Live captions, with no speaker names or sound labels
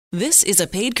This is a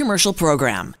paid commercial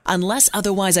program. Unless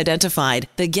otherwise identified,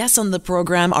 the guests on the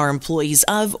program are employees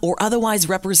of or otherwise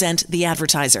represent the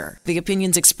advertiser. The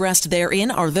opinions expressed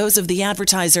therein are those of the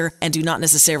advertiser and do not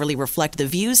necessarily reflect the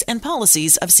views and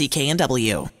policies of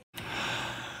CKNW.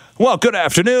 Well, good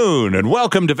afternoon, and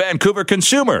welcome to Vancouver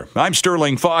Consumer. I'm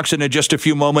Sterling Fox, and in just a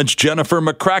few moments, Jennifer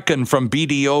McCracken from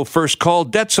BDO First Call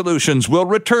Debt Solutions will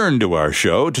return to our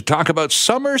show to talk about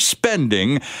summer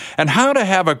spending and how to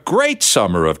have a great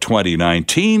summer of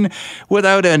 2019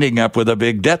 without ending up with a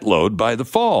big debt load by the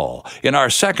fall. In our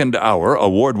second hour,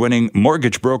 award-winning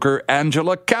mortgage broker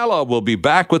Angela Calla will be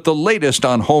back with the latest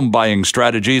on home buying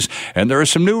strategies, and there are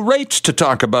some new rates to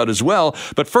talk about as well.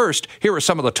 But first, here are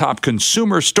some of the top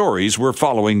consumer stories we're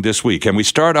following this week. And we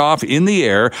start off in the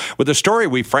air with a story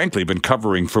we've frankly been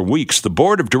covering for weeks. The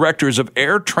board of directors of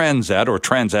Air Transat, or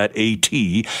Transat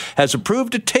AT, has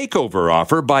approved a takeover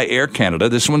offer by Air Canada.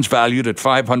 This one's valued at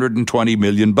 $520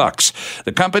 million.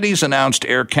 The company's announced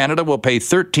Air Canada will pay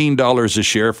 $13 a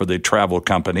share for the travel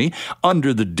company.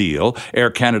 Under the deal,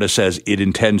 Air Canada says it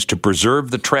intends to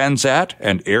preserve the Transat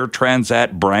and Air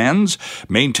Transat brands,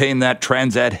 maintain that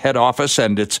Transat head office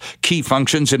and its key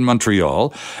functions in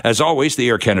Montreal. As always, the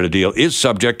Air Canada deal is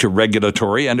subject to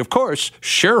regulatory and, of course,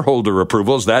 shareholder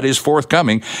approvals. That is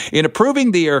forthcoming. In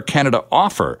approving the Air Canada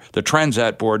offer, the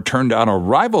Transat board turned down a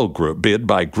rival group bid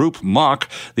by Groupe Mach,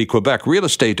 the Quebec real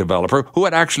estate developer, who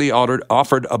had actually offered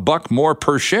 $1 more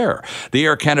per share. The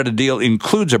Air Canada deal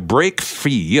includes a break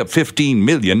fee of $15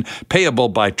 million payable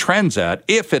by Transat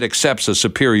if it accepts a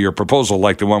superior proposal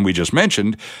like the one we just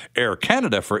mentioned. Air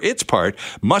Canada, for its part,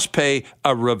 must pay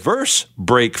a reverse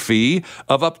break fee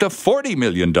of up to $40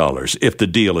 million if the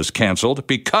deal is canceled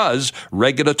because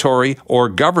regulatory or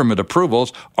government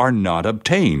approvals are not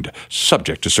obtained,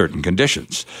 subject to certain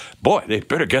conditions. Boy, they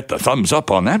better get the thumbs up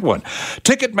on that one.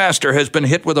 Ticketmaster has been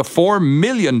hit with a $4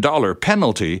 million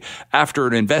penalty after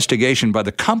an investigation by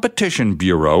the Competition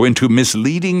Bureau into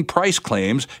misleading price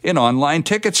claims in online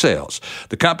ticket sales.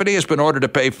 The company has been ordered to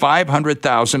pay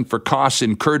 $500,000 for costs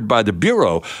incurred by the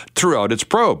Bureau throughout its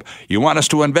probe. You want us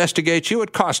to investigate you?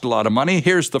 It costs a lot of money.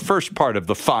 Here's the first part of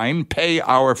the fine: pay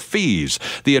our fees.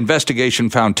 The investigation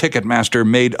found Ticketmaster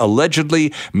made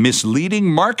allegedly misleading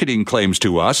marketing claims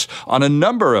to us on a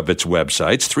number of its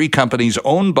websites. 3 companies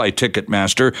owned by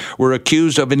Ticketmaster were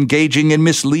accused of engaging in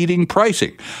misleading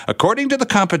pricing. According to the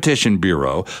Competition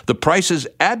Bureau, the prices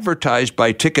advertised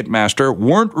by Ticketmaster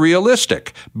weren't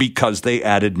realistic because they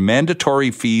added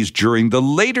mandatory fees during the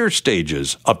later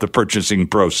stages of the purchasing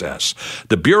process.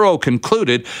 The Bureau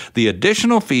concluded the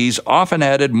additional fees often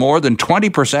added more than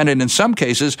 20% and in some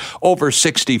cases over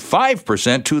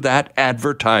 65% to that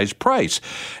advertised price,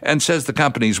 and says the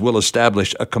companies will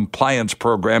establish a compliance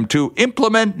program to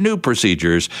implement new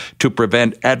procedures to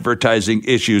prevent advertising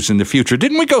issues in the future.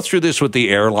 Didn't we go through this with the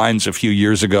airlines a few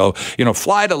years ago?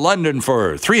 Fly to London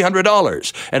for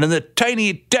 $300, and in the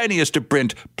tiniest of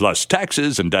print, plus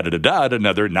taxes and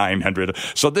another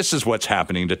 $900. So this is what's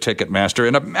happening to Ticketmaster,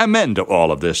 and amen to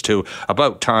all of this too.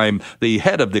 About time. The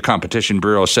head of the Competition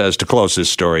Bureau says, to close this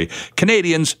story,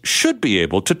 Canadians should be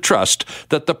able to trust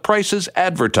that the prices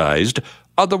advertised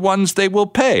are the ones they will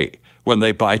pay when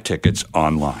they buy tickets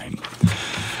online.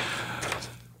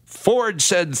 Ford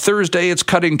said Thursday it's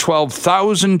cutting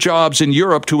 12,000 jobs in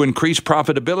Europe to increase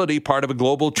profitability, part of a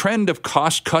global trend of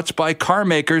cost cuts by car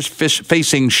makers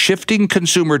facing shifting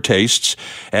consumer tastes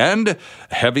and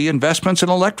heavy investments in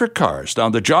electric cars. Now,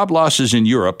 the job losses in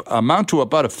Europe amount to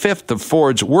about a fifth of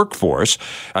Ford's workforce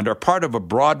and are part of a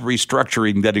broad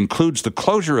restructuring that includes the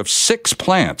closure of 6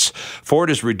 plants. Ford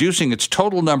is reducing its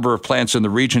total number of plants in the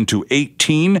region to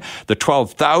 18. The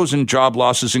 12,000 job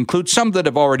losses include some that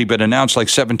have already been announced, like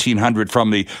 1,700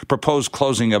 from the proposed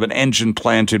closing of an engine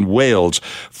plant in Wales.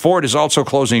 Ford is also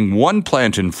closing 1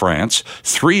 plant in France,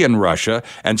 3 in Russia,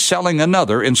 and selling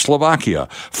another in Slovakia.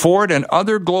 Ford and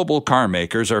other global car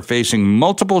makers are facing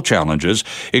multiple challenges,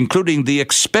 including the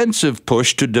expensive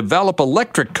push to develop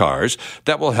electric cars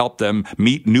that will help them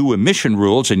meet new emission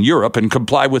rules in Europe and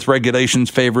comply with regulations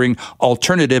favoring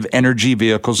alternative energy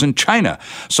vehicles in China.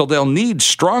 So they'll need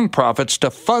strong profits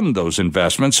to fund those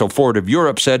investments. So Ford of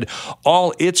Europe said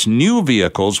all its new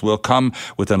vehicles will come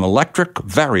with an electric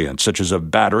variant, such as a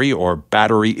battery or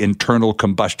battery internal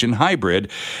combustion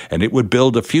hybrid, and it would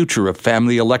build a future of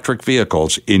family electric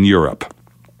vehicles in Europe.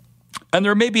 And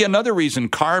there may be another reason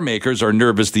car makers are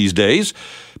nervous these days.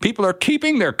 People are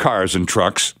keeping their cars and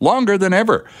trucks longer than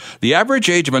ever. The average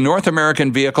age of a North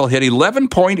American vehicle hit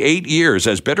 11.8 years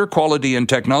as better quality and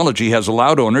technology has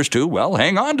allowed owners to, well,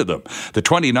 hang on to them. The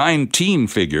 2019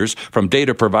 figures from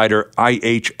data provider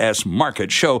IHS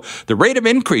Markit show the rate of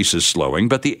increase is slowing,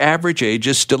 but the average age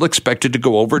is still expected to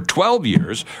go over 12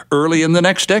 years early in the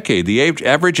next decade. The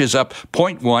average is up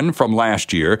 0.1 from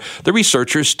last year. The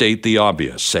researchers state the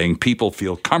obvious, saying people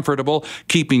feel comfortable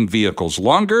keeping vehicles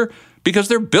longer because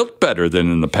they're built better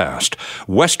than in the past.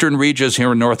 Western regions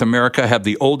here in North America have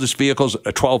the oldest vehicles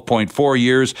at 12.4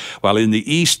 years, while in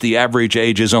the East, the average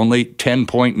age is only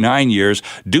 10.9 years,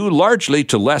 due largely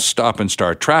to less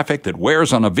stop-and-start traffic that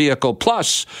wears on a vehicle,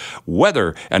 plus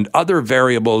weather and other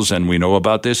variables, and we know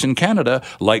about this in Canada,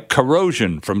 like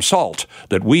corrosion from salt,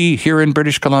 that we here in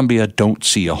British Columbia don't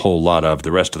see a whole lot of.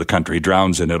 The rest of the country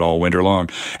drowns in it all winter long.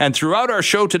 And throughout our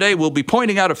show today, we'll be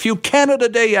pointing out a few Canada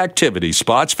Day activity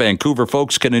spots Vancouver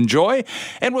folks can enjoy,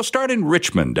 and we'll start in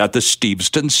Richmond at the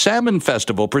Steveston Salmon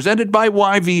Festival presented by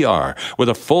YVR with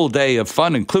a full day of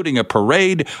fun, including a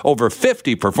parade, over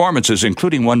 50 performances,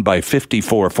 including one by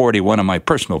 5440, one of my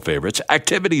personal favorites,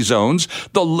 activity zones,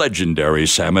 the legendary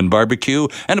salmon barbecue,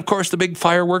 and of course the big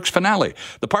fireworks finale.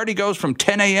 The party goes from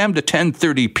 10 a.m. to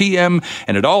 10:30 p.m.,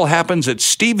 and it all happens at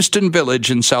Steveston Village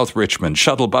in South Richmond.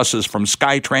 Shuttle buses from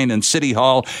SkyTrain and City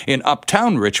Hall in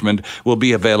Uptown Richmond will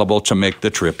be available to make the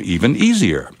trip even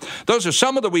easier. Those are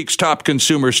some of the week's top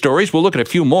consumer stories. We'll look at a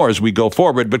few more as we go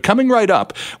forward, but coming right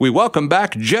up, we welcome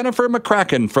back Jennifer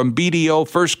McCracken from BDO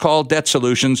First Call Debt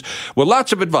Solutions with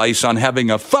lots of advice on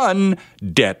having a fun,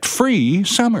 debt-free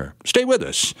summer. Stay with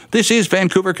us. This is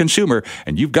Vancouver Consumer,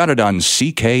 and you've got it on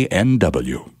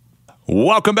CKNW.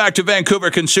 Welcome back to Vancouver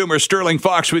Consumer. Sterling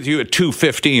Fox with you at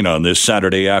 2:15 on this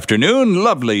Saturday afternoon.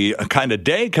 Lovely kind of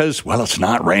day because, well, it's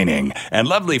not raining. And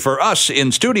lovely for us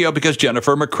in studio because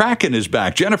Jennifer McCracken is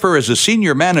back. Jennifer is a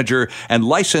senior manager and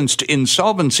licensed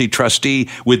insolvency trustee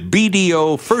with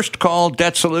BDO First Call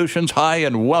Debt Solutions. Hi,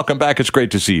 and welcome back. It's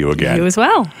great to see you again. You as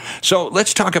well. So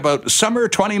let's talk about summer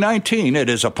 2019. It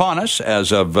is upon us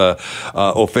as of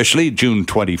officially June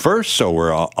 21st, so we're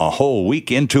a whole week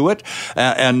into it.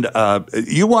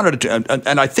 You wanted to,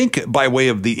 and I think by way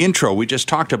of the intro, we just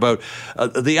talked about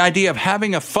the idea of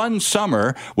having a fun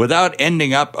summer without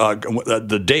ending up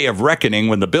the day of reckoning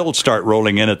when the bills start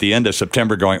rolling in at the end of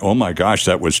September going, oh my gosh,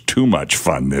 that was too much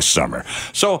fun this summer.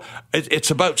 So it's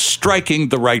about striking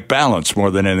the right balance more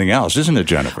than anything else, isn't it,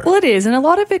 Jennifer? Well, it is. And a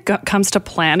lot of it comes to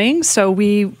planning. So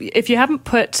if you haven't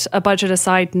put a budget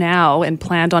aside now and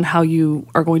planned on how you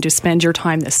are going to spend your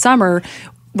time this summer,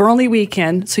 we're only a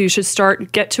weekend, so you should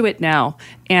get to it now.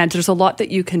 And there's a lot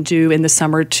that you can do in the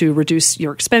summer to reduce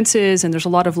your expenses, and there's a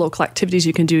lot of local activities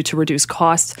you can do to reduce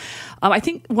costs. I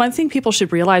think one thing people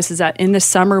should realize is that in the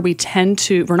summer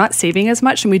we're not saving as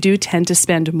much, and we do tend to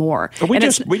spend more. We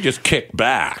just kick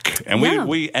back, and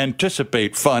we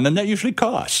anticipate fun, and that usually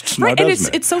costs. Right, and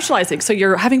it's socializing. So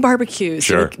you're having barbecues.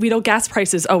 Sure. We know gas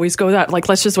prices always go up. Like,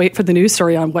 let's just wait for the news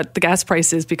story on what the gas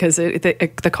price is because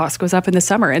the cost goes up in the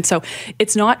summer. And so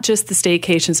it's not just the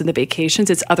staycations and the vacations,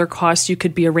 it's other costs. You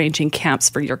could be arranging camps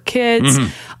for your kids.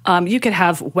 Mm-hmm. You could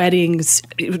have weddings.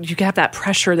 You could have that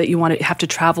pressure that you have to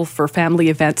travel for family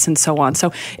events and so on.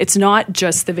 So it's not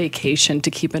just the vacation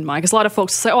to keep in mind. Because a lot of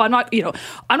folks say, oh, I'm not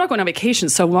going on vacation,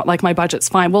 so like my budget's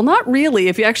fine. Well, not really.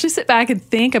 If you actually sit back and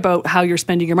think about how you're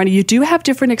spending your money, you do have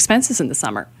different expenses in the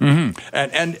summer. Mm-hmm.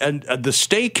 And the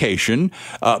staycation,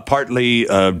 partly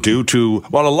due to,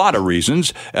 well, a lot of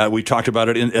reasons. We talked about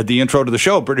it at the intro to the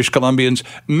show. British Columbians,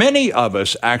 many of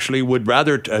us actually would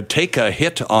rather take a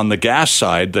hit on the gas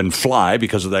side than fly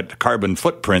because of that carbon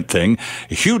footprint thing.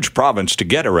 A huge province to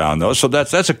get around, though, so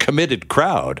that's a committed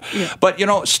crowd. Yeah. But,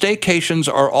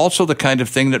 staycations are also the kind of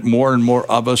thing that more and more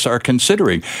of us are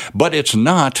considering. But it's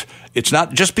not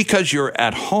just because you're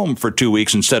at home for 2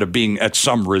 weeks instead of being at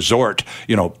some resort,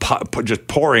 just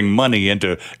pouring money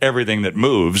into everything that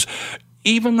moves.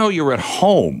 Even though you're at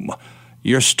home,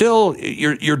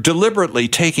 you're deliberately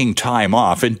taking time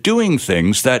off and doing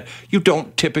things that you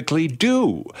don't typically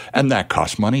do. And that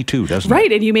costs money too, doesn't it?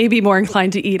 Right. And you may be more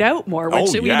inclined to eat out more,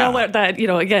 which we know what that,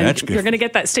 again, you're going to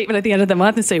get that statement at the end of the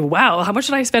month and say, wow, how much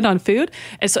did I spend on food?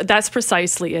 And so that's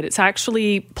precisely it. It's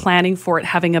actually planning for it,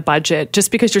 having a budget.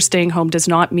 Just because you're staying home does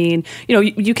not mean,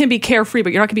 you can be carefree,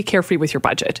 but you're not going to be carefree with your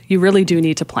budget. You really do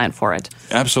need to plan for it.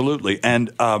 Absolutely.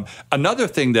 And another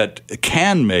thing that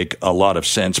can make a lot of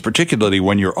sense, particularly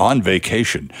when you're on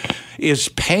vacation, is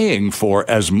paying for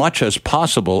as much as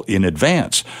possible in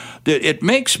advance. It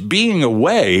makes being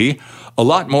away a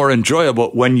lot more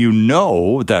enjoyable when you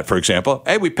know that, for example,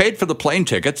 hey, we paid for the plane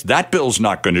tickets. That bill's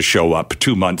not going to show up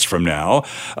 2 months from now,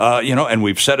 and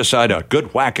we've set aside a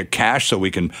good whack of cash so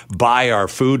we can buy our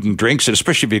food and drinks,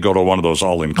 especially if you go to one of those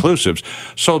all-inclusives.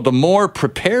 So the more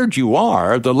prepared you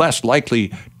are, the less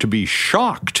likely to be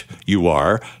shocked you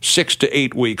are 6 to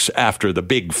 8 weeks after the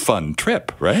big fun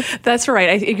trip, right? That's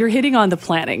right. You're hitting on the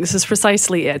planning. This is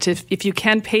precisely it. If you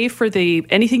can pay for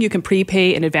anything you can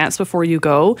prepay in advance before you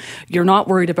go, you're not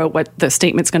worried about what the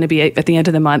statement's going to be at the end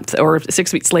of the month or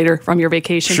 6 weeks later from your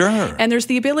vacation. Sure. And there's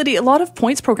the ability, a lot of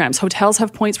points programs. Hotels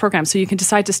have points programs, so you can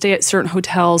decide to stay at certain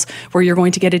hotels where you're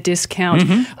going to get a discount.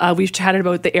 Mm-hmm. We've chatted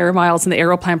about the Air Miles and the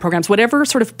Aeroplan programs. Whatever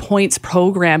sort of points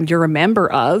program you're a member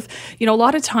of, a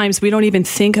lot of times we don't even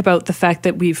think about the fact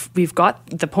that we've got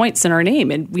the points in our name,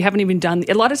 and we haven't even done.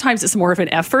 A lot of times it's more of an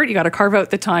effort. You got to carve out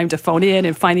the time to phone in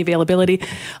and find the availability.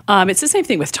 It's the same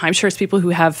thing with timeshares. People who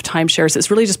have timeshares, it's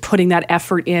really just putting that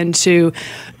effort into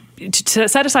to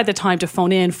set aside the time to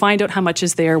phone in, find out how much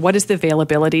is there, what is the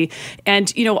availability,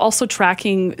 and also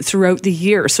tracking throughout the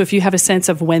year. So if you have a sense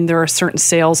of when there are certain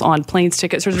sales on planes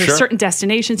tickets, or there's certain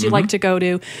destinations you'd like to go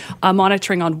to,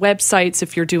 monitoring on websites.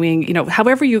 If you're doing,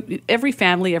 however every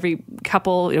family, every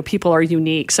couple, people are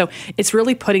unique. So it's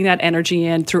really putting that energy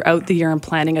in throughout the year and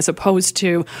planning, as opposed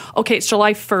to, okay, it's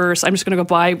July 1st, I'm just going to go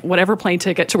buy whatever plane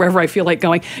ticket to wherever I feel like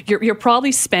going. You're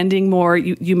probably spending more.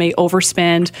 You may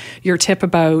overspend. Your tip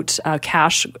about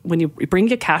cash, when you bring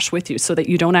your cash with you, so that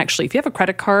you don't actually, if you have a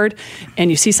credit card and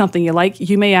you see something you like,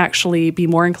 you may actually be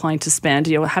more inclined to spend.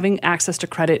 Having access to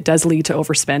credit does lead to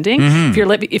overspending.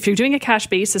 Mm-hmm. If you're doing a cash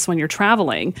basis when you're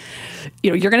traveling,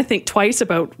 you're going to think twice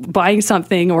about buying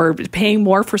something or paying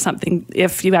more for something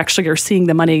if you actually are seeing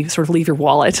the money sort of leave your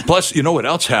wallet. Plus, what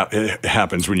else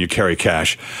happens when you carry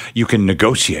cash? You can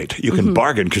negotiate. You can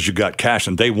bargain because you got cash,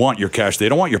 and they want your cash. They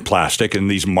don't want your plastic in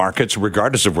these markets,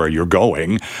 regardless of where you're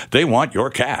going. They want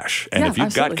your cash. And if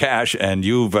you've got cash and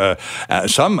you've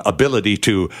some ability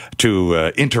to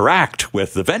interact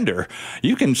with the vendor,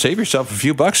 you can save yourself a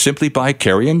few bucks simply by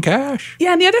carrying cash.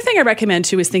 Yeah, and the other thing I recommend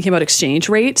too is thinking about exchange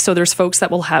rate. So there's folks that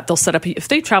they'll set up, if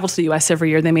they travel to the US every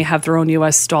year, they may have their own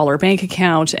US dollar bank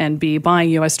account and be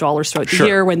buying US dollars throughout the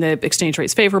year when the exchange rate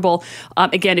is favorable.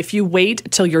 Again, if you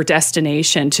wait till your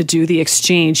destination to do the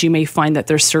exchange, you may find that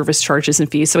there's service charges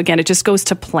and fees. So again, it just goes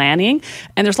to planning.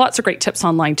 And there's lots of great tips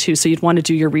online too. So you'd want to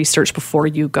do your research before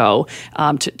you go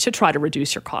to try to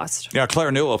reduce your cost. Yeah,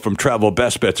 Claire Newell from Travel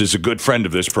Best Bets is a good friend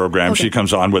of this program. Okay. She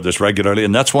comes on with us regularly,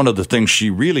 and that's one of the things she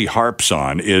really harps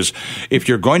on is if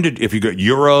you got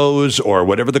euros or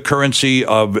whatever the currency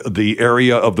of the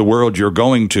area of the world you're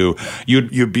going to,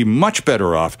 you'd be much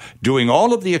better off doing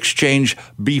all of the exchange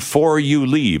before you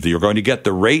leave. You're going to get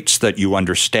the rates that you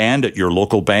understand at your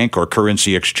local bank or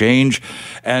currency exchange,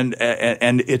 and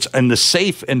it's in the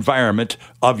safe environment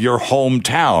of your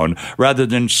hometown rather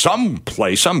than some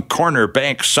corner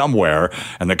bank somewhere.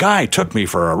 And the guy took me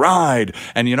for a ride,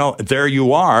 and there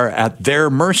you are at their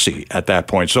mercy at that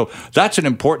point. So that's an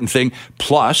important thing.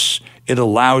 Plus, it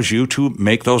allows you to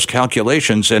make those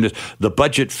calculations, and the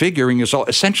budget figuring is all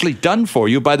essentially done for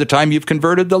you by the time you've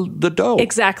converted the dough.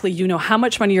 Exactly. You know how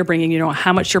much money you're bringing,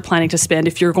 how much you're planning to spend.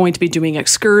 If you're going to be doing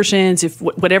excursions, if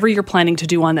whatever you're planning to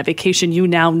do on that vacation, you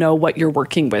now know what you're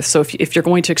working with. So if you're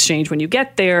going to exchange when you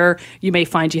get there, you may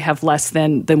find you have less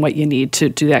than what you need to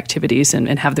do the activities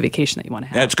and have the vacation that you want to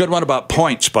have. Yeah, it's a good one about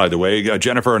points, by the way.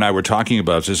 Jennifer and I were talking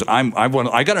about this. I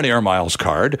got an Air Miles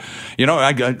card.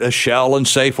 I got a Shell and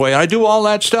Safeway, and I do all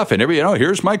that stuff, and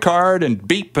here's my card, and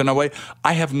beep and away.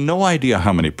 I have no idea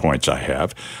how many points I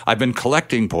have. I've been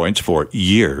collecting points for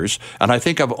years, and I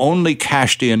think I've only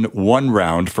cashed in one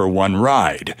round for one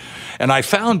ride. And I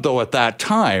found, though, at that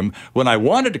time, when I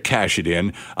wanted to cash it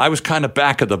in, I was kind of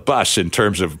back of the bus in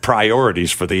terms of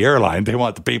priorities for the airline. They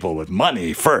want the people with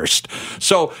money first.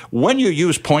 So when you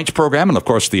use points program, and of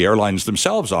course the airlines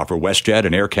themselves offer, WestJet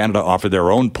and Air Canada offer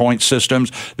their own point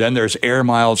systems, then there's Air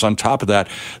Miles on top of that.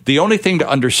 The only thing to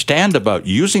understand about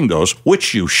using those,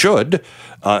 which you should,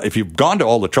 if you've gone to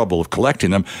all the trouble of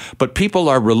collecting them, but people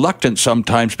are reluctant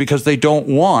sometimes because they don't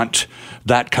want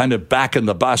that kind of back of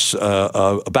the bus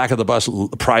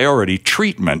priority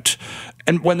treatment.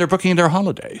 And when they're booking their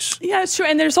holidays. Yeah, it's true.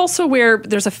 And there's also where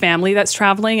there's a family that's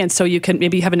traveling, and so you can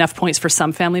maybe have enough points for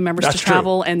some family members to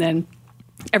travel, and then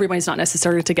everybody's not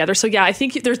necessarily together. So yeah, I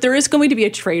think there is going to be a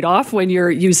trade-off when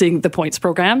you're using the points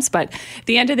programs. But at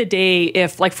the end of the day,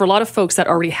 if like for a lot of folks that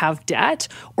already have debt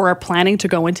or are planning to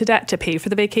go into debt to pay for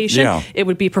the vacation, it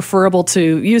would be preferable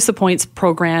to use the points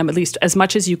program at least as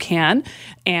much as you can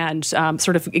and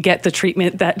sort of get the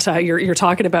treatment that you're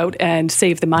talking about and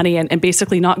save the money and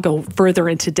basically not go further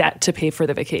into debt to pay for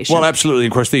the vacation. Well, absolutely.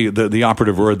 Of course, the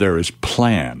operative word there is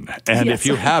plan. And if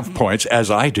you have points,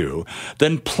 as I do,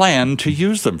 then plan to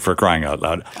use them, for crying out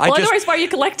loud. Otherwise, why are you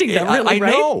collecting them? Really,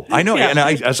 I know. Yeah. And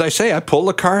as I say, I pull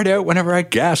the card out whenever I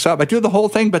gas up. I do the whole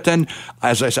thing. But then,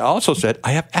 as I also said,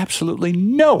 I have absolutely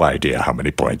no idea how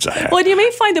many points I have. Well, and you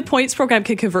may find the points program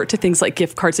can convert to things like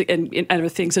gift cards and other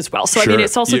things as well. So, I mean,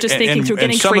 it's also just thinking through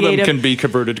getting some creative. Some of them can be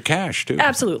converted to cash, too.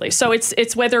 Absolutely. So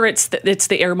it's whether it's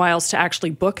the air miles to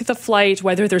actually book the flight,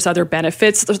 whether there's other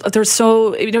benefits. There's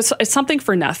it's something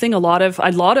for nothing. A lot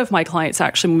of my clients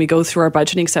actually, when we go through our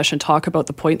budgeting session, talk about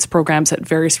the points programs at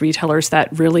various retailers that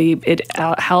really it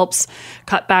helps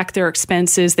cut back their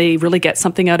expenses. They really get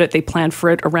something out of it. They plan for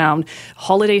it around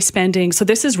holiday spending. So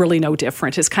this is really no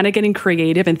different. It's kind of getting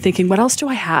creative and thinking, what else do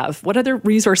I have? What other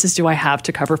resources do I have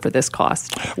to cover for this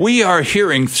cost? We are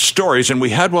hearing stories, and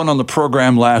we had one on the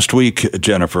program last week,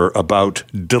 Jennifer, about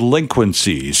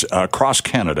delinquencies across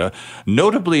Canada,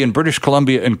 notably in British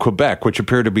Columbia and Quebec, which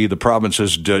appear to be the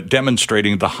provinces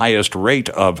demonstrating the highest rate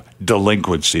of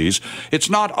delinquencies. It's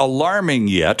not alarming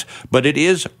yet, but it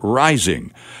is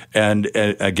rising. And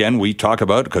again, we talk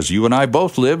about, because you and I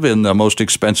both live in the most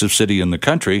expensive city in the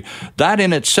country, that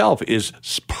in itself is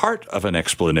part of an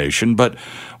explanation. But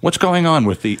what's going on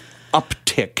with the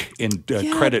uptick in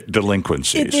credit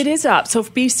delinquencies? It is up. So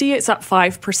for BC, it's up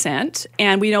 5%.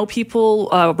 And we know people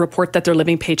report that they're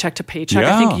living paycheck to paycheck.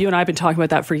 Yeah. I think you and I have been talking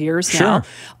about that for years now.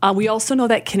 We also know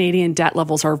that Canadian debt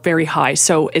levels are very high.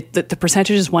 So the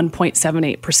percentage is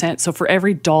 1.78%. So for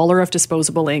every dollar of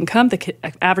disposable income, the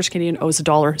average Canadian owes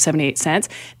 $1.78.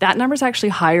 That number is actually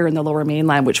higher in the Lower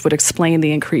Mainland, which would explain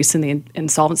the increase in the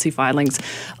insolvency filings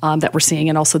that we're seeing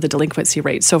and also the delinquency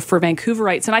rate. So for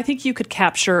Vancouverites, and I think you could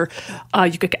capture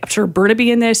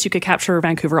Burnaby in this. You could capture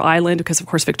Vancouver Island because, of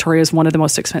course, Victoria is one of the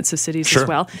most expensive cities as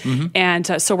well. Mm-hmm.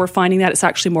 And so we're finding that it's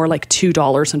actually more like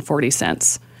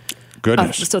 $2.40.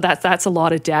 Goodness. So that's a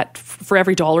lot of debt for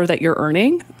every dollar that you're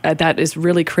earning. That is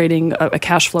really creating a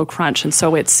cash flow crunch. And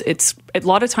so it's a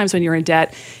lot of times when you're in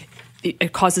debt,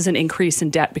 it causes an increase in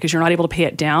debt because you're not able to pay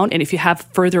it down. And if you have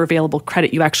further available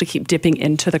credit, you actually keep dipping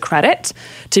into the credit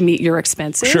to meet your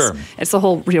expenses. Sure. It's the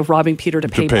whole robbing Peter to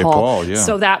pay Paul. Yeah.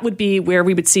 So that would be where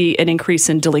we would see an increase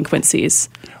in delinquencies.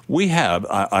 We have,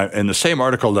 in the same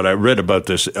article that I read about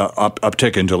this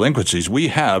uptick in delinquencies, we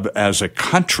have as a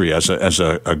country, as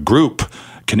a group,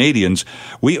 Canadians,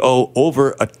 we owe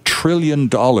over $1 trillion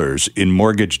in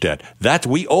mortgage debt.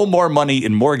 We owe more money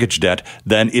in mortgage debt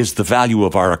than is the value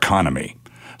of our economy.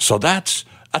 So that's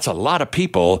a lot of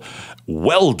people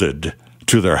welded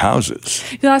to their houses.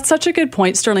 That's such a good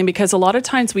point, Sterling, because a lot of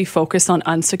times we focus on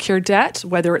unsecured debt,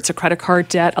 whether it's a credit card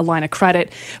debt, a line of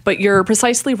credit, but you're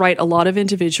precisely right. A lot of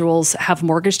individuals have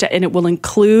mortgage debt, and it will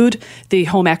include the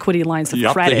home equity lines of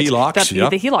credit. The HELOCs.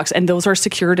 The HELOCs, and those are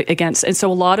secured against. And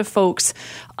so a lot of folks,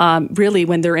 really,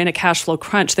 when they're in a cash flow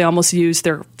crunch, they almost use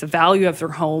the value of their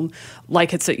home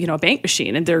like it's a bank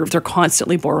machine, and they're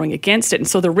constantly borrowing against it. And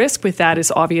so the risk with that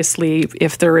is obviously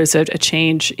if there is a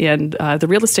change in the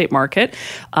real estate market,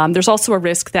 there's also a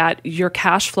risk that your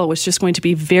cash flow is just going to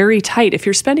be very tight. If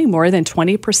you're spending more than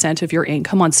 20% of your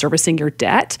income on servicing your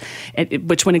debt,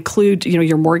 which would include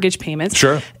your mortgage payments,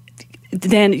 sure,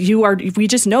 then we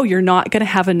just know you're not going to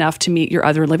have enough to meet your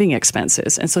other living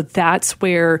expenses. And so that's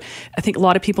where I think a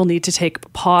lot of people need to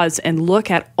take pause and look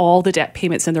at all the debt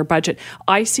payments in their budget.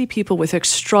 I see people with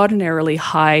extraordinarily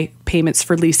high payments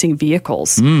for leasing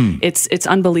vehicles. It's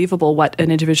unbelievable what an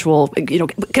individual,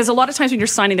 because a lot of times when you're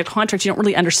signing a contract, you don't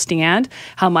really understand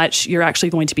how much you're actually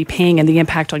going to be paying and the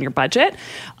impact on your budget.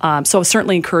 So I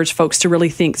certainly encourage folks to really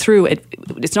think through it.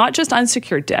 It's not just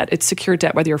unsecured debt, it's secured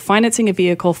debt. Whether you're financing a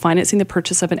vehicle, financing the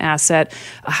purchase of an asset,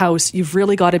 a house, you've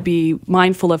really got to be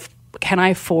mindful of, can I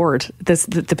afford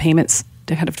the payments?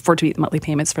 To kind of afford to meet the monthly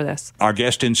payments for this. Our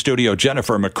guest in studio,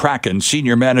 Jennifer McCracken,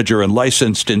 Senior Manager and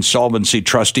Licensed Insolvency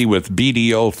Trustee with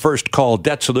BDO First Call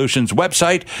Debt Solutions.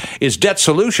 Website is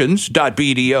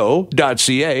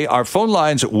debtsolutions.bdo.ca. Our phone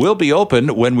lines will be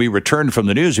open when we return from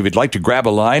the news. If you'd like to grab a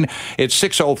line, it's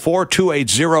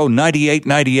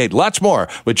 604-280-9898. Lots more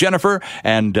with Jennifer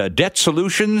and Debt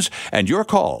Solutions and your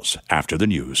calls after the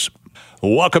news.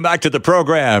 Welcome back to the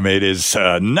program. It is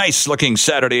a nice-looking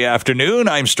Saturday afternoon.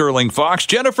 I'm Sterling Fox.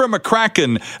 Jennifer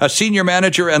McCracken, a senior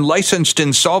manager and licensed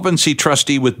insolvency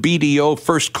trustee with BDO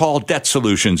First Call Debt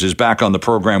Solutions, is back on the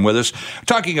program with us,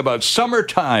 talking about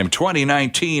summertime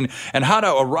 2019 and how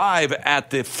to arrive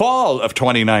at the fall of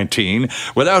 2019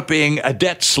 without being a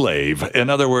debt slave.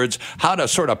 In other words, how to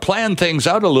sort of plan things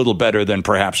out a little better than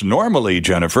perhaps normally,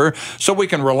 Jennifer, so we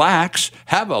can relax,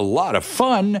 have a lot of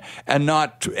fun, and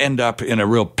not end up in a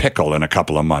real pickle in a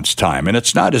couple of months' time. And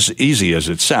it's not as easy as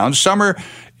it sounds. Summer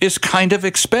is kind of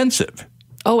expensive.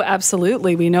 Oh,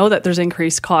 absolutely. We know that there's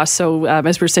increased costs. So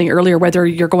as we were saying earlier, whether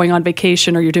you're going on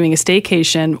vacation or you're doing a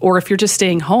staycation, or if you're just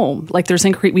staying home, like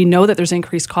we know that there's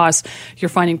increased costs. You're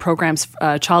finding programs,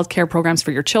 childcare programs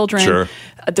for your children. Sure.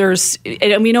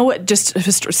 And we know just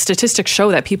statistics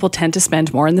show that people tend to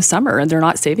spend more in the summer and they're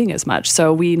not saving as much.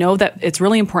 So we know that it's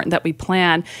really important that we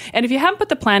plan. And if you haven't put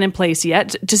the plan in place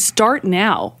yet, just start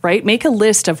now, right? Make a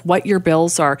list of what your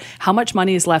bills are, how much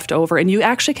money is left over, and you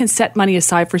actually can set money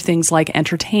aside for things like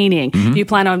entertaining. If you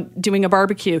plan on doing a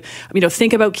barbecue,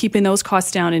 think about keeping those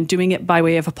costs down and doing it by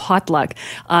way of a potluck.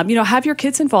 Have your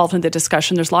kids involved in the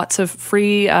discussion. There's lots of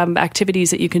free activities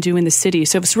that you can do in the city.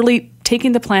 So it's really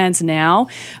taking the plans now,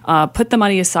 put the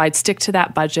money aside, stick to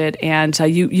that budget, and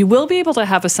you will be able to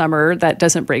have a summer that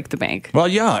doesn't break the bank. Well,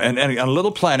 yeah, and a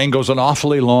little planning goes an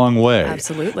awfully long way.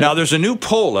 Absolutely. Now, there's a new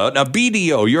poll out. Now,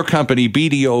 BDO, your company,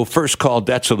 BDO First Call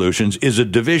Debt Solutions, is a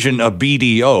division of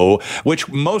BDO, which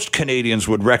most Canadians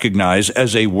would recognize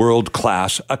as a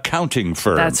world-class accounting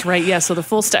firm. That's right, yeah. So the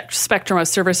full spectrum of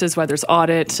services, whether it's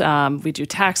audit, we do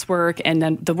tax work, and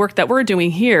then the work that we're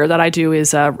doing here, that I do,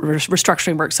 is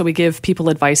restructuring work. So we give people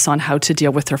advice on how to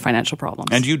deal with their financial problems.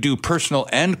 And you do personal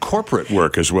and corporate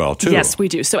work as well, too. Yes, we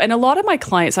do. So, and a lot of my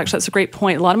clients, actually, that's a great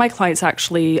point. A lot of my clients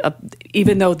actually,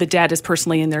 even though the debt is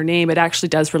personally in their name, it actually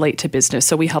does relate to business.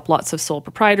 So we help lots of sole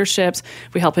proprietorships.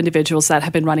 We help individuals that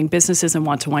have been running businesses and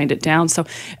want to wind it down. So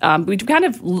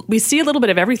we see a little bit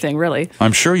of everything, really.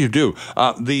 I'm sure you do.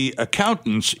 The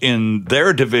accountants in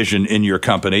their division in your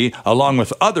company, along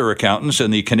with other accountants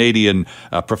in the Canadian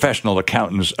Professional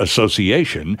Accountants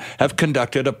Association, have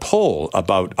conducted a poll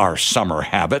about our summer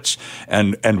habits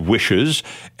and wishes,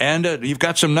 and you've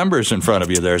got some numbers in front of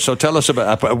you there. So tell us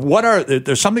about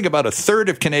there's something about a third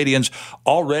of Canadians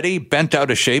already bent out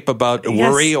of shape about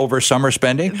worry over summer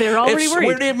spending. They're already worried.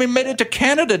 We haven't even made it to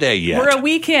Canada Day yet. We're a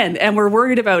weekend and we're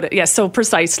worried about it. Yes, so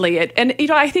precisely. And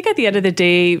I think at the end of the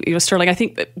day, Sterling, I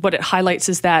think what it highlights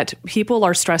is that people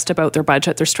are stressed about their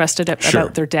budget. They're stressed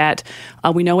about their debt.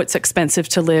 We know it's expensive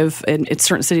to live in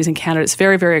certain cities in Canada. It's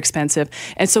very, very expensive.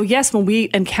 And so, yes, when we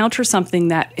encounter something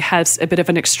that has a bit of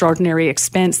an extraordinary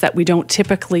expense that we don't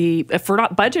typically, if we're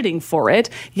not budgeting for it,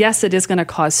 yes, it is going to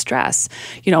cause stress.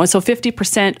 And so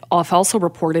 50% off also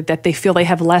reported that they feel they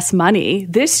have less money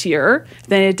this year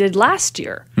than it did last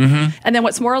year. Mm-hmm. And then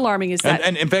what's more alarming is that...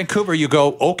 And in Vancouver, you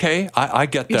go, okay, I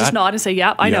get that. You just nod and say,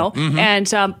 yeah, I know. Mm-hmm.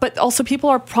 And but also people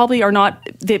are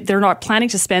not planning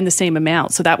to spend the same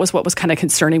amount. So that was what was kind of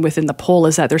concerning within the poll,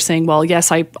 is that they're saying, well,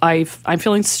 yes, I'm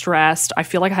feeling stressed. I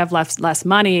feel like I have less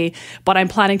money, but I'm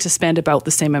planning to spend about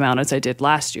the same amount as I did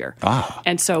last year.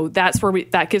 And so that's where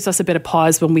that gives us a bit of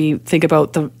pause when we think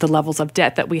about the levels of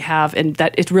debt that we have, and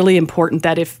that it's really important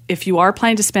that if you are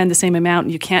planning to spend the same amount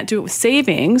and you can't do it with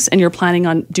savings and you're planning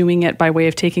on doing it by way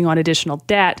of taking on additional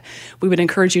debt, we would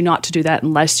encourage you not to do that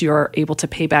unless you're able to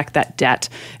pay back that debt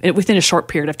within a short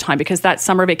period of time, because that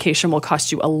summer vacation will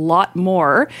cost you a lot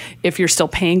more if you're still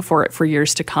paying for it for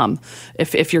years to come,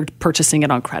 if you're purchasing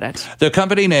it on credit. The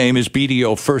company name is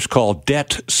BDO First Call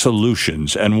Debt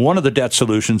Solutions, and one of the debt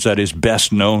solutions that is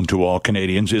best known to all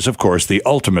Canadians is, of course, the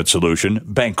ultimate solution,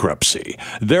 bankruptcy.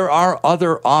 There are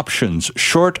other options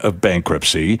short of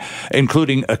bankruptcy,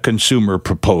 including a consumer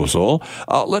proposal.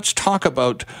 Let's talk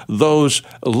about those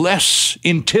less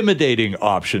intimidating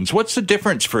options. What's the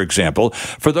difference, for example,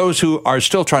 for those who are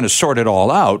still trying to sort it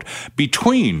all out,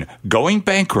 between going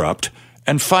bankrupt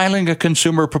and filing a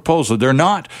consumer proposal?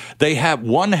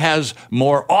 One has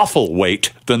more awful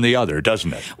weight than the other,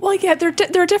 doesn't it? Well, yeah, there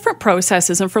are different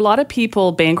processes. And for a lot of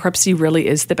people, bankruptcy really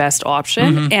is the best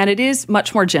option. Mm-hmm. And it is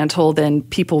much more gentle than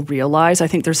people realize. I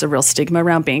think there's a real stigma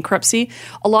around bankruptcy.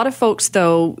 A lot of folks,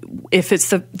 though, if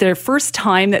it's their first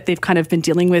time that they've kind of been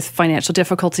dealing with financial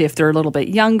difficulty, if they're a little bit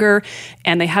younger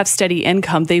and they have steady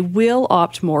income, they will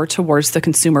opt more towards the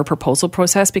consumer proposal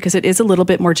process because it is a little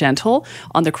bit more gentle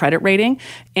on the credit rating.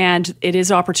 And it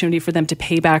is an opportunity for them to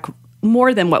pay back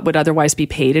more than what would otherwise be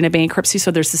paid in a bankruptcy.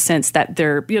 So there's the sense that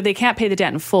they can't pay the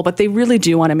debt in full, but they really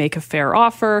do want to make a fair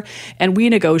offer, and we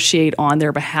negotiate on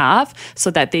their behalf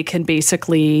so that they can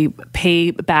basically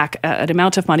pay back an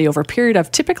amount of money over a period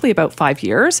of typically about 5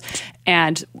 years.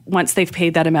 And once they've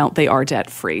paid that amount, they are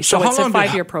debt free. So it's a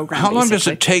 5-year program. How long does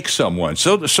it take someone?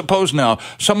 So suppose now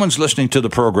someone's listening to the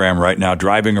program right now,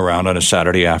 driving around on a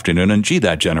Saturday afternoon, and gee,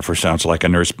 that Jennifer sounds like a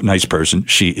nice person.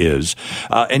 She is.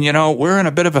 And we're in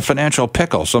a bit of a financial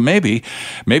pickle. So maybe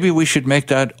we should make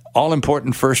that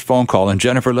all-important first phone call. And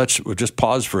Jennifer, let's just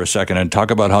pause for a second and talk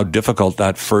about how difficult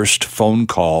that first phone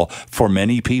call for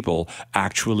many people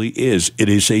actually is. It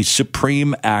is a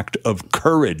supreme act of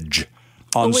courage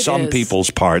on some people's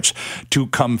parts to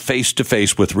come face to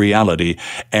face with reality,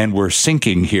 and we're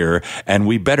sinking here, and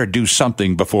we better do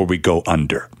something before we go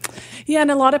under. Yeah,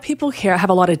 and a lot of people here have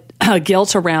a lot of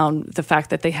guilt around the fact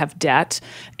that they have debt.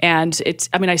 And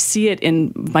I see it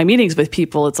in my meetings with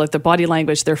people. It's like their body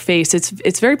language, their face.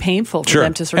 It's very painful for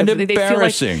them to sort of... Embarrassing. They feel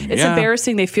like it's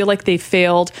embarrassing. They feel like they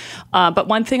failed. But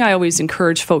one thing I always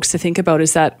encourage folks to think about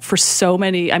is that for so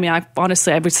many... I would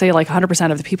say like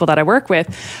 100% of the people that I work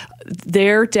with,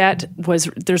 their debt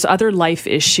there's other life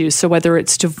issues. So whether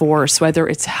it's divorce, whether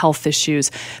it's health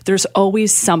issues, there's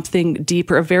always something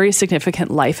deeper, a very significant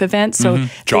life event. So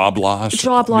job loss,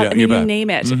 and you name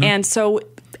it. Mm-hmm. And so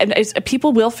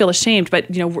people will feel ashamed, but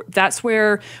that's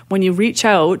where when you reach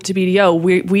out to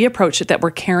BDO, we approach it that we're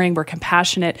caring, we're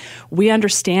compassionate, we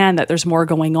understand that there's more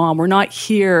going on. We're not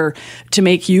here to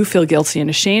make you feel guilty and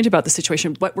ashamed about the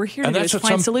situation. What we're here to do is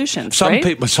find solutions.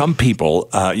 Some people,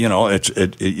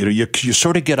 you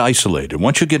sort of get isolated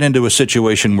once you get into a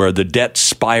situation where the debt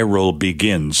spiral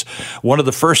begins. One of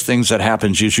the first things that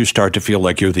happens is you start to feel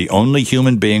like you're the only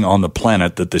human being on the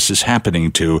planet that this is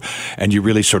happening to, and you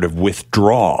really sort of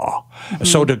withdraw. Mm-hmm.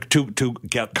 So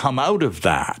to come out of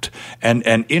that and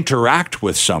interact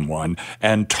with someone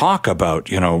and talk about,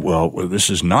 this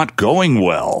is not going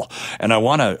well, and I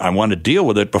want to deal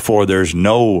with it before there's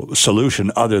no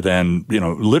solution other than,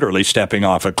 literally stepping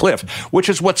off a cliff, which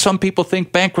is what some people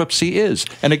think bankruptcy is.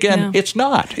 And again, it's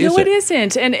not, is it? No, it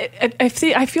isn't. And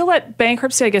I feel that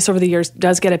bankruptcy, I guess, over the years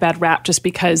does get a bad rap just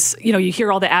because, you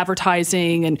hear all the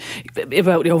advertising and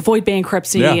about, avoid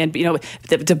bankruptcy and,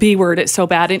 the B word, it's so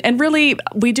bad. And really,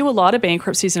 we do a lot of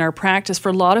bankruptcies in our practice. For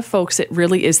a lot of folks, it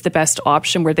really is the best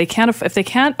option where if they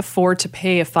can't afford to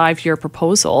pay a 5-year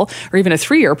proposal or even a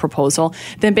 3-year proposal,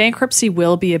 then bankruptcy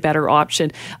will be a better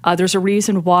option. There's a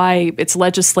reason why it's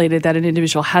legislated that an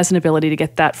individual has an ability to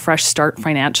get that fresh start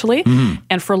financially. Mm-hmm.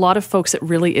 And for a lot of folks, it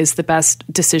really is the best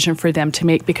decision for them to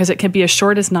make because it can be as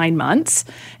short as 9 months.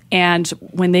 And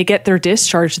when they get their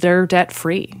discharge, they're debt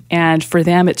free. And for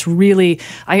them, it's really,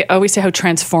 I always say how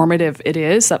transformative it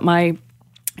is that my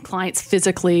clients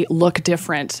physically look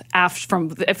different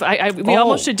we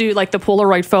almost should do like the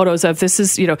Polaroid photos of this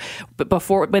is,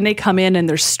 before when they come in and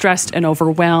they're stressed and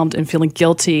overwhelmed and feeling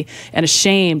guilty and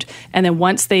ashamed. And then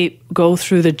once they go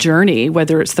through the journey,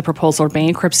 whether it's the proposal or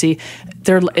bankruptcy,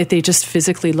 they just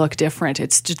physically look different.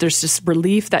 There's just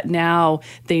relief that now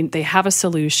they have a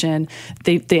solution.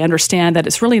 They understand that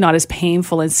it's really not as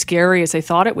painful and scary as they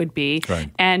thought it would be. Right.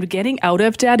 And getting out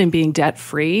of debt and being debt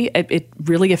free, it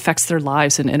really affects their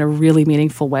lives in a really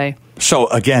meaningful way. So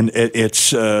again, it's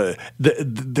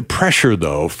the pressure,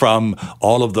 though, from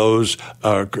all of those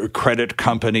credit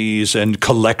companies and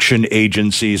collection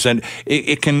agencies, and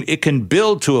it can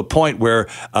build to a point where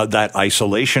that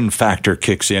isolation factor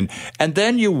kicks in, and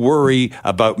then you worry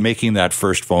about making that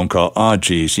first phone call. Oh,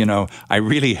 geez, I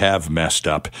really have messed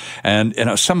up, and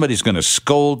somebody's going to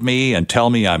scold me and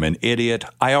tell me I'm an idiot.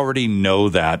 I already know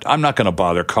that. I'm not going to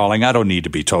bother calling. I don't need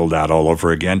to be told that all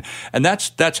over again. And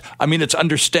that's. It's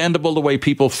understandable the way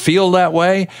people feel that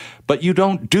way, but you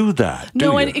don't do that, do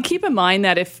you? And keep in mind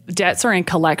that if debts are in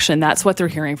collection, that's what they're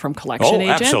hearing from collection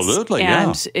agents. Absolutely,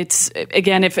 and it's,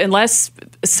 again, unless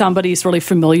somebody's really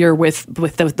familiar with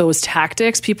those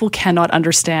tactics, people cannot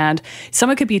understand.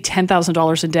 Someone could be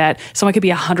 $10,000 in debt. Someone could be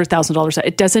 $100,000 in debt.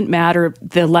 It doesn't matter.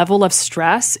 The level of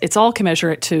stress, it's all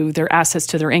commensurate to their assets,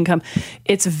 to their income.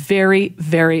 It's very,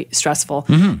 very stressful.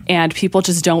 Mm-hmm. And people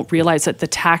just don't realize that the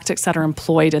tactics that are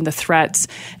employed and the threats,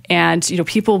 and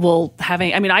people will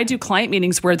I do client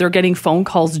meetings where they're getting phone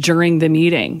calls during the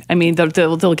meeting.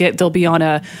 They'll be on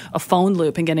a phone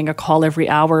loop and getting a call every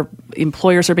hour.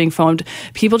 Employers are being phoned.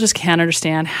 People just can't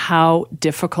understand how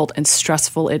difficult and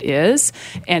stressful it is.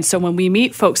 And so when we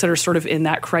meet folks that are sort of in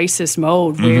that crisis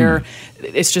mode where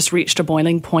it's just reached a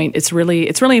boiling point, it's really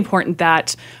important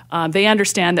that they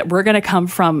understand that we're going to come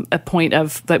from a point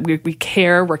of that we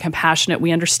care, we're compassionate,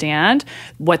 we understand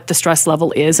what the stress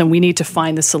level is, and we need to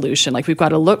find the solution solution. Like we've got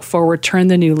to look forward, turn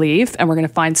the new leaf, and we're going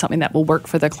to find something that will work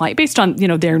for the client based on,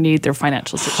 their need, their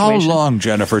financial situation. How long,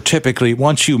 Jennifer, typically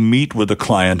once you meet with a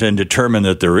client and determine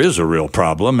that there is a real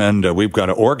problem and we've got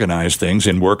to organize things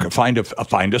and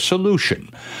find a solution?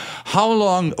 How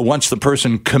long, once the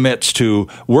person commits to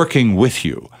working with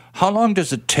you, how long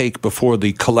does it take before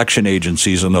the collection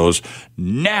agencies and those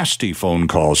nasty phone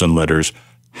calls and letters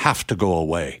have to go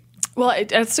away? Well,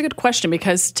 that's a good question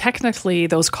because technically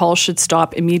those calls should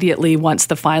stop immediately once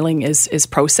the filing is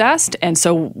processed. And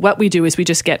so what we do is we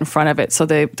just get in front of it. So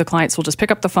the clients will just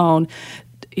pick up the phone,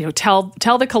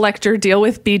 tell the collector, deal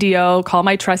with BDO, call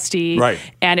my trustee. Right.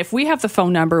 And if we have the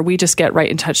phone number, we just get right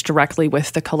in touch directly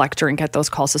with the collector and get those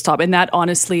calls to stop. And that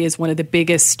honestly is one of the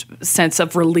biggest sense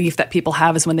of relief that people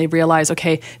have is when they realize,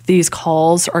 okay, these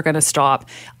calls are going to stop.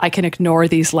 I can ignore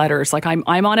these letters. Like I'm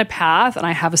on a path and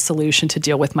I have a solution to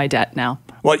deal with my debt now.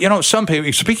 Well, some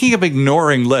people, speaking of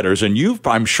ignoring letters, and you've,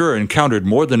 I'm sure, encountered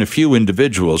more than a few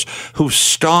individuals who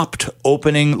stopped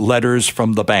opening letters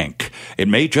from the bank. It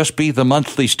may just be the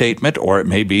monthly statement or it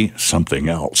may be something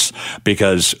else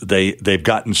because they've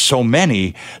gotten so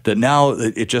many that now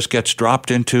it just gets dropped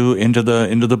into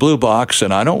the blue box,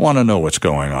 and I don't want to know what's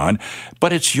going on,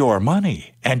 but it's your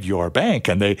money and your bank,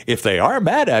 and if they are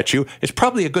mad at you, it's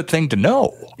probably a good thing to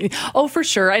know. Oh, for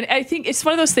sure. I think it's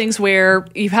one of those things where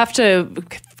you have to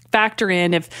factor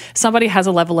in if somebody has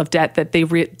a level of debt that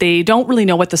they don't really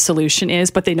know what the solution is,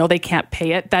 but they know they can't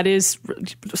pay it.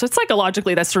 So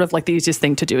psychologically, that's sort of like the easiest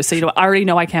thing to do. So, I already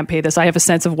know I can't pay this. I have a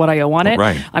sense of what I owe on it.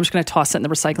 Right. I'm just going to toss it in the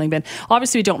recycling bin.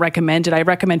 Obviously, we don't recommend it. I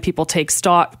recommend people take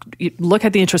stock, look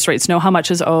at the interest rates, know how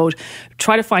much is owed,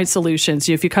 try to find solutions.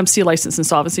 If you come see a licensed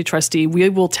insolvency trustee, we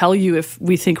will tell you if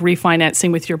we think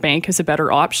refinancing with your bank is a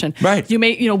better option. Right. You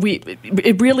may,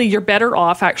 you're better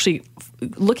off actually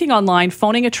looking online,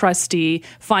 phoning a trustee,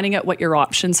 finding out what your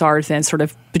options are, than sort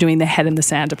of doing the head in the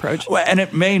sand approach. Well, and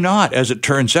it may not, as it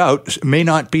turns out, may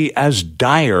not be as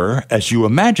dire as you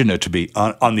imagine it to be.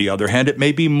 On the other hand, it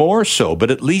may be more so,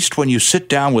 but at least when you sit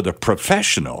down with a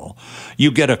professional, you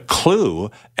get a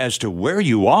clue as to where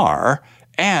you are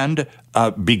and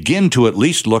begin to at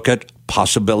least look at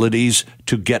possibilities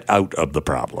to get out of the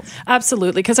problem.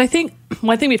 Absolutely, because I think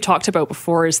one thing we've talked about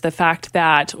before is the fact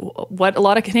that what a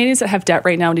lot of Canadians that have debt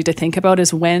right now need to think about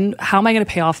is how am I going to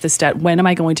pay off this debt? When am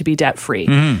I going to be debt free?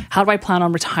 Mm-hmm. How do I plan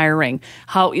on retiring?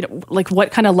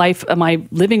 What kind of life am I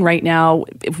living right now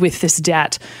with this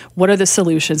debt? What are the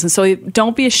solutions? And so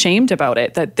don't be ashamed about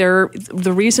it. That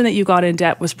the reason that you got in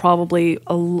debt was probably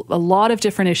a lot of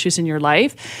different issues in your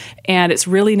life, and it's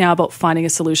really now about finding a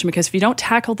solution. Because if you don't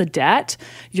tackle the debt,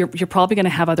 you're probably going to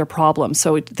have other problems.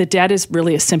 So the debt is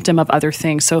really a symptom of other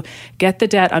things. So get the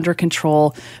debt under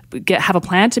control, have a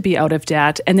plan to be out of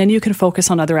debt, and then you can focus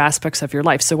on other aspects of your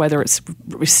life. So whether it's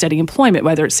steady employment,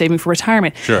 whether it's saving for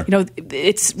retirement, sure.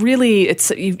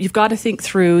 You've got to think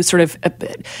through sort of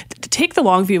take the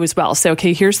long view as well. So,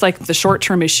 okay, here's like the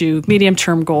short-term issue,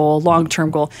 medium-term goal,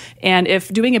 long-term goal. And if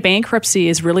doing a bankruptcy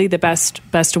is really the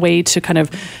best way to kind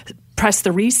of press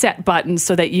the reset button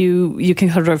so that you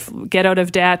can sort of get out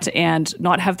of debt and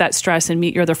not have that stress and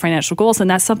meet your other financial goals, and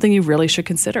that's something you really should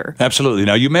consider. Absolutely.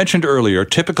 Now, you mentioned earlier,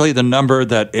 typically the number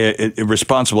that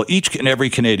each and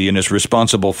every Canadian is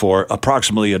responsible for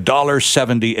approximately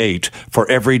 $1.78 for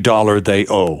every dollar they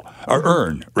owe. Or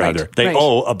earn, rather. Right, they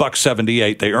owe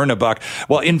 $1.78. They earn $1.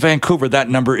 Well, in Vancouver, that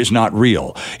number is not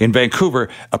real. In Vancouver,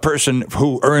 a person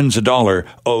who earns $1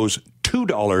 owes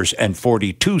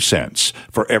 $2.42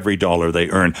 for every dollar they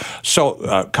earn.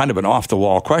 So, kind of an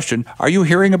off-the-wall question. Are you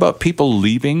hearing about people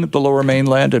leaving the Lower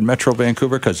Mainland and Metro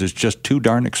Vancouver because it's just too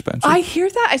darn expensive? I hear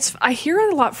that. I hear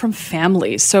it a lot from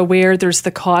families. So where there's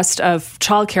the cost of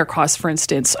childcare costs, for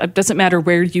instance, it doesn't matter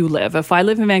where you live. If I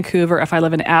live in Vancouver, if I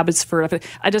live in Abbotsford, it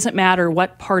doesn't matter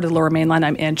what part of the Lower Mainland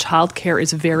I'm in, childcare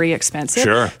is very expensive.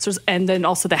 Sure. So, and then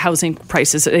also the housing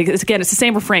prices. Again, it's the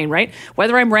same refrain, right?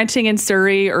 Whether I'm renting in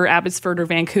Surrey or Abbotsford or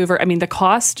Vancouver, I mean, the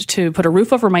cost to put a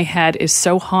roof over my head is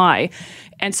so high.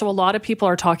 And so a lot of people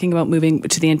are talking about moving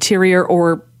to the interior,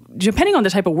 or depending on the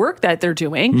type of work that they're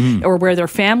doing or where their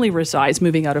family resides,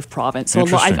 moving out of province. So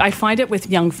I find it with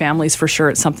young families for sure.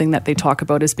 It's something that they talk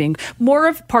about as being more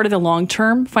of part of the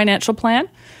long-term financial plan.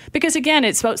 Because again,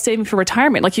 it's about saving for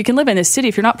retirement. Like, you can live in this city,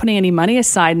 if you're not putting any money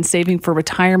aside and saving for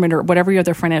retirement or whatever your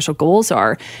other financial goals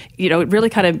are, it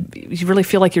really you really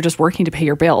feel like you're just working to pay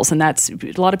your bills. And that's,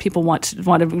 a lot of people want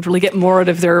to really get more out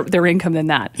of their income than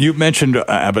that. You mentioned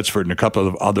Abbotsford and a couple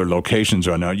of other locations.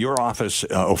 Your office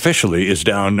officially is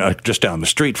down just down the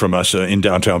street from us in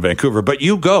downtown Vancouver. But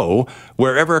you go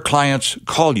wherever clients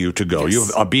call you to go.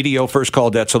 Yes. BDO First Call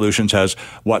Debt Solutions has,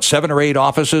 7 or 8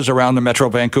 offices around the Metro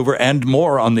Vancouver and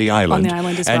more on the island. On the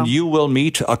island as well. And you will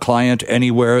meet a client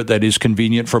anywhere that is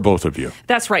convenient for both of you.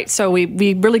 That's right. So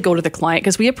we really go to the client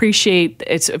because we appreciate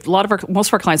most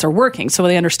of our clients are working, so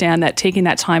they understand that taking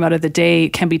that time out of the day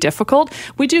can be difficult.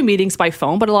 We do meetings by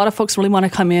phone, but a lot of folks really want to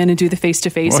come in and do the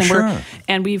face-to-face.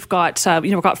 And we've got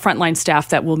we've got frontline staff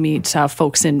that will meet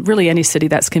folks in really any city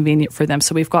that's convenient for them.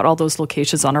 So we've got all those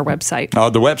locations on our website.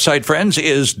 The website, friends,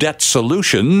 is Debt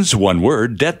Solutions, one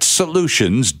word,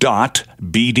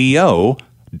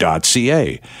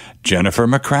 debtsolutions.bdo.ca. Jennifer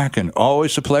McCracken,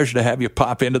 always a pleasure to have you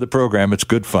pop into the program. It's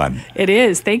good fun. It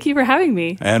is. Thank you for having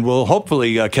me. And we'll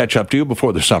hopefully catch up to you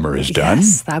before the summer is done.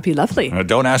 Yes, that'd be lovely.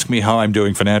 Don't ask me how I'm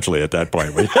doing financially at that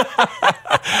point.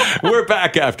 We're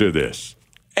back after this.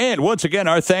 And once again,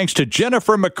 our thanks to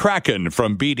Jennifer McCracken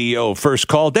from BDO First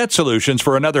Call Debt Solutions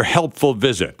for another helpful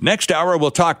visit. Next hour,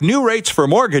 we'll talk new rates for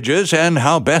mortgages and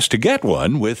how best to get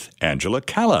one with Angela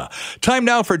Calla. Time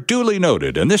now for Duly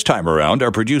Noted. And this time around,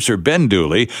 our producer Ben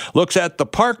Dooley looks at the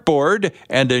Park Board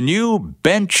and a new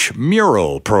bench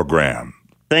mural program.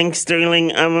 Thanks,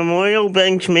 Sterling. A memorial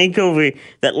bench makeover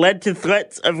that led to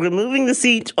threats of removing the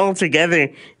seat altogether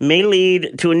may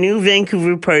lead to a new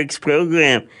Vancouver Parks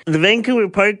program. The Vancouver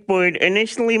Park Board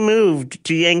initially moved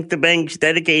to yank the bench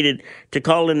dedicated to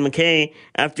Colin McKay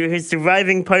after his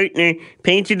surviving partner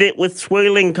painted it with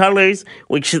swirling colors,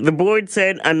 which the board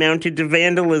said amounted to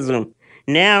vandalism.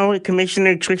 Now,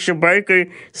 Commissioner Tricia Barker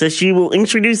says she will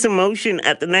introduce a motion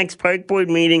at the next Park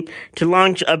Board meeting to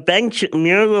launch a bench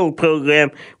mural program,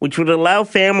 which would allow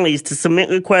families to submit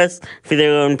requests for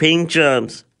their own paint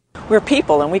jobs. We're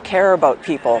people and we care about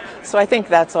people, so I think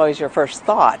that's always your first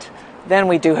thought. Then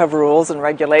we do have rules and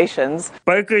regulations.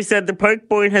 Barker said the Park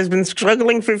Board has been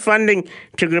struggling for funding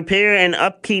to repair and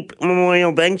upkeep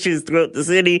memorial benches throughout the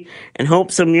city and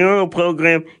hopes a mural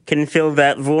program can fill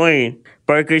that void.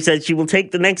 Barker said she will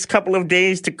take the next couple of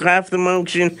days to craft the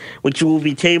motion, which will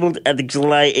be tabled at the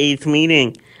July 8th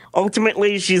meeting.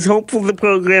 Ultimately, she's hopeful the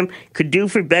program could do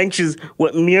for benches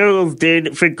what murals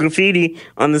did for graffiti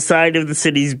on the side of the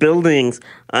city's buildings.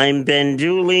 I'm Ben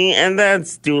Dooley, and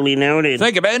that's Duly Noted.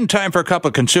 Thank you, Ben. Time for a couple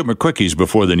of consumer quickies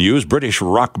before the news. British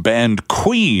rock band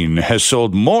Queen has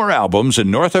sold more albums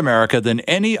in North America than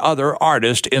any other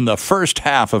artist in the first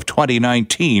half of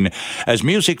 2019, as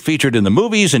music featured in the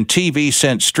movies and TV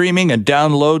sent streaming and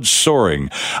downloads soaring.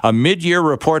 A mid-year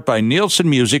report by Nielsen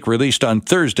Music released on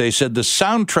Thursday said the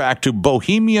soundtrack to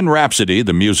Bohemian Rhapsody,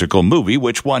 the musical movie,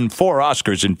 which won 4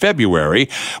 Oscars in February,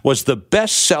 was the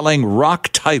best-selling rock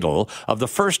title of the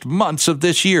first months of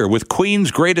this year, with Queen's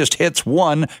Greatest Hits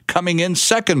 1 coming in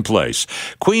second place.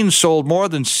 Queen sold more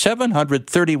than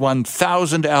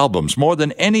 731,000 albums, more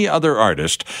than any other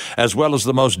artist, as well as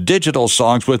the most digital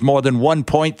songs with more than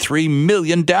 1.3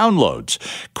 million downloads.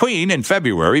 Queen, in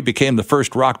February, became the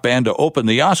first rock band to open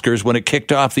the Oscars when it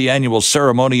kicked off the annual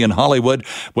ceremony in Hollywood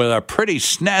with a pretty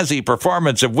snazzy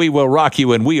performance of We Will Rock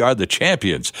You and We Are the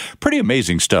Champions. Pretty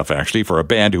amazing stuff, actually, for a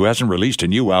band who hasn't released a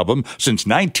new album since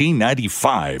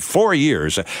 1995, 4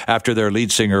 years after their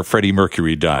lead singer Freddie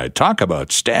Mercury died. Talk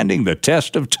about standing the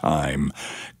test of time.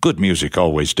 Good music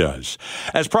always does.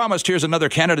 As promised, here's another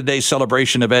Canada Day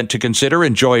celebration event to consider.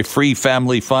 Enjoy free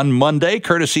family fun Monday,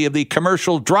 courtesy of the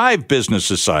Commercial Drive Business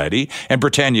Society and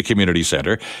Britannia Community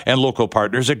Centre and local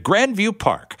partners at Grandview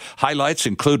Park. Highlights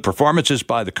include performances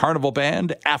by the Carnival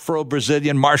Band,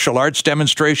 Afro-Brazilian martial arts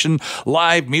demonstration,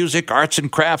 live music, arts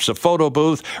and crafts, a photo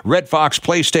booth, Red Fox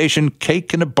PlayStation,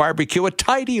 cake and a barbecue, a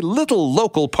tidy little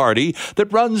local party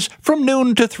that runs from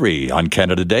noon to 3 on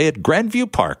Canada Day at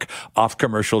Grandview Park off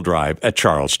Commercial Drive at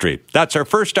Charles Street. That's our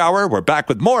first hour. We're back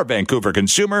with more Vancouver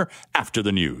Consumer after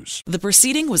the news. The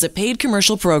proceeding was a paid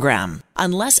commercial program.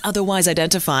 Unless otherwise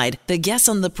identified, the guests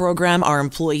on the program are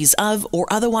employees of or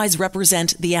otherwise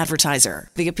represent the advertiser.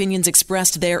 The opinions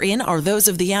expressed therein are those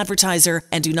of the advertiser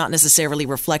and do not necessarily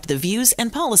reflect the views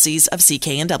and policies of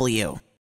CKNW.